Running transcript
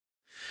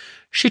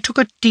She took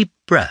a deep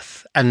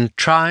breath and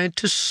tried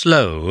to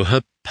slow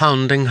her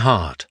pounding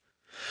heart.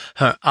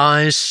 Her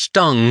eyes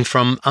stung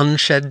from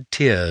unshed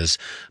tears,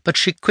 but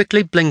she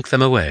quickly blinked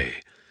them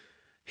away.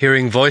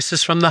 Hearing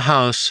voices from the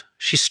house,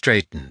 she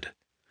straightened.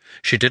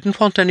 She didn't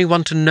want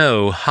anyone to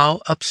know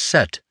how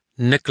upset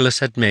Nicholas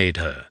had made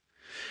her.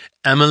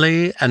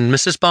 Emily and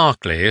Mrs.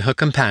 Barclay, her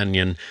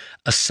companion,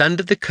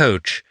 ascended the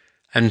coach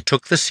and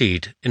took the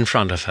seat in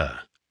front of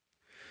her.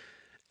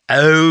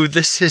 "Oh,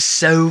 this is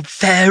so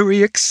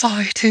very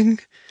exciting,"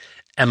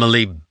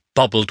 Emily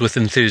bubbled with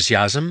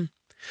enthusiasm.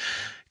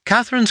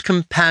 Catherine's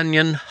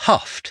companion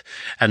huffed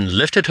and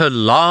lifted her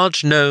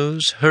large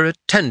nose, her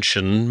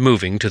attention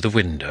moving to the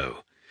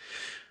window.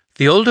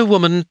 The older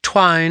woman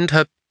twined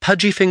her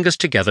pudgy fingers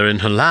together in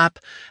her lap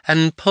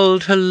and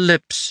pulled her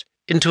lips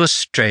into a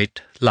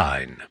straight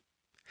line.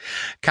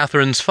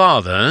 Catherine's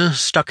father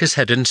stuck his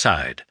head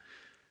inside.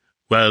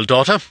 "Well,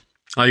 daughter,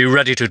 are you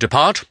ready to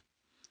depart?"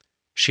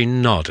 She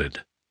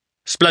nodded.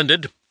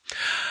 "Splendid.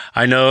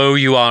 I know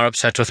you are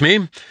upset with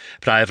me,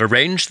 but I have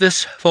arranged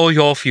this for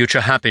your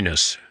future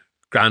happiness.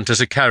 Grant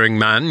is a caring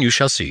man, you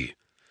shall see."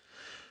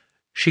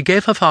 She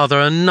gave her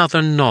father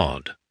another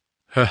nod,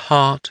 her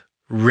heart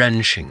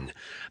wrenching,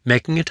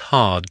 making it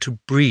hard to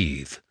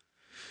breathe.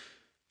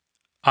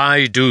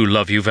 "I do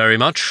love you very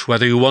much,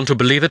 whether you want to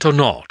believe it or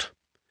not."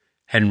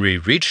 Henry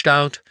reached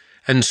out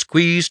and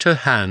squeezed her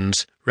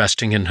hands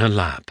resting in her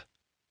lap.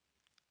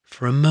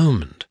 For a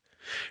moment,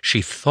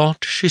 she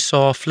thought she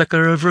saw a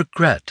flicker of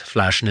regret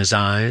flash in his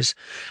eyes,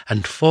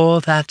 and for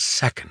that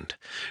second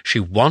she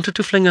wanted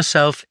to fling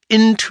herself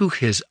into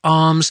his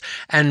arms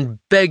and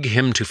beg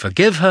him to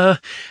forgive her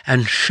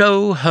and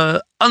show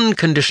her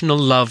unconditional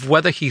love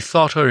whether he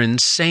thought her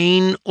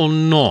insane or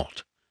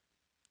not.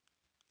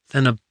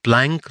 Then a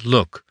blank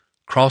look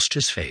crossed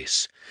his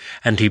face,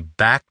 and he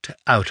backed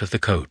out of the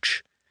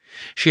coach.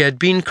 She had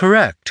been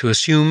correct to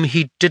assume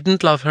he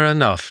didn't love her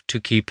enough to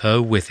keep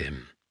her with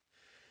him.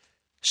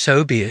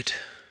 So be it.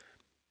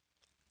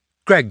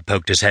 Greg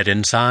poked his head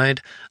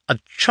inside, a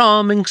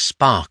charming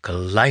sparkle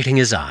lighting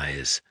his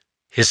eyes.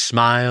 His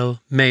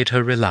smile made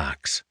her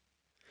relax.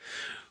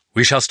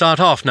 "We shall start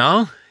off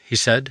now," he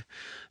said.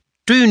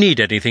 "Do you need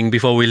anything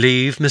before we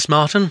leave, Miss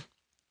Martin?"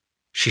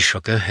 She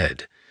shook her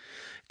head.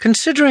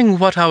 "Considering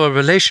what our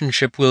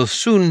relationship will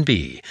soon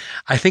be,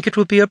 I think it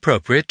would be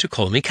appropriate to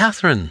call me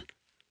Catherine."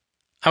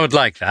 "I would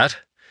like that."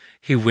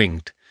 He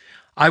winked.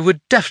 "I would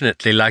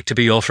definitely like to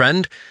be your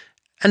friend.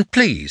 And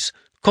please,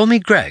 call me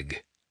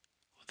Greg."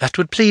 "That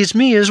would please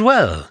me as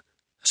well."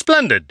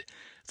 "Splendid.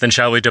 Then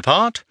shall we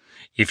depart?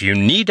 If you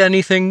need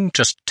anything,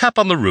 just tap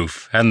on the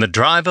roof, and the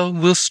driver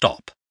will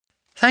stop."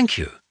 "Thank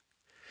you."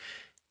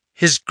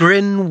 His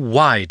grin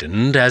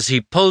widened as he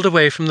pulled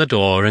away from the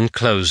door and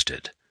closed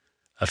it.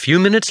 A few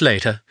minutes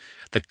later,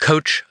 the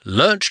coach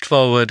lurched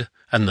forward,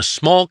 and the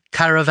small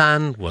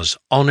caravan was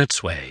on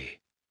its way.